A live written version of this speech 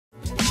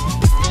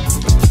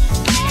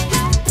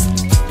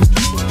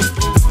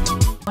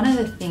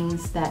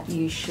things that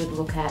you should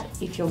look at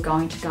if you're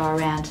going to go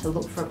around to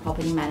look for a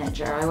property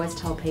manager. I always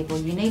tell people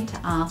you need to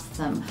ask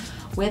them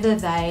whether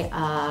they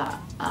are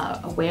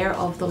aware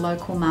of the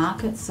local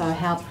market, so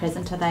how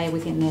present are they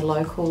within their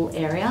local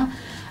area.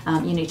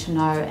 You need to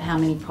know how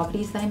many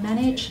properties they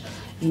manage.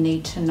 You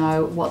need to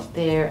know what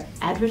their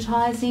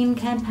advertising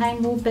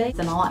campaign will be.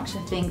 And I like to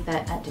think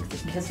that at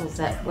Dixon Kissels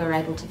that we're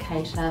able to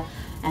cater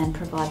and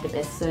provide the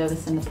best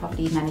service, and the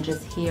property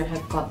managers here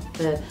have got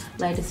the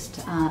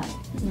latest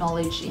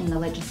knowledge in the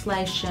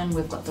legislation,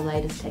 we've got the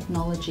latest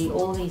technology,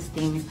 all these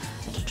things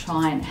to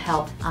try and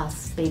help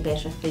us be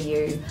better for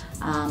you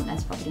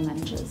as property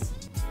managers.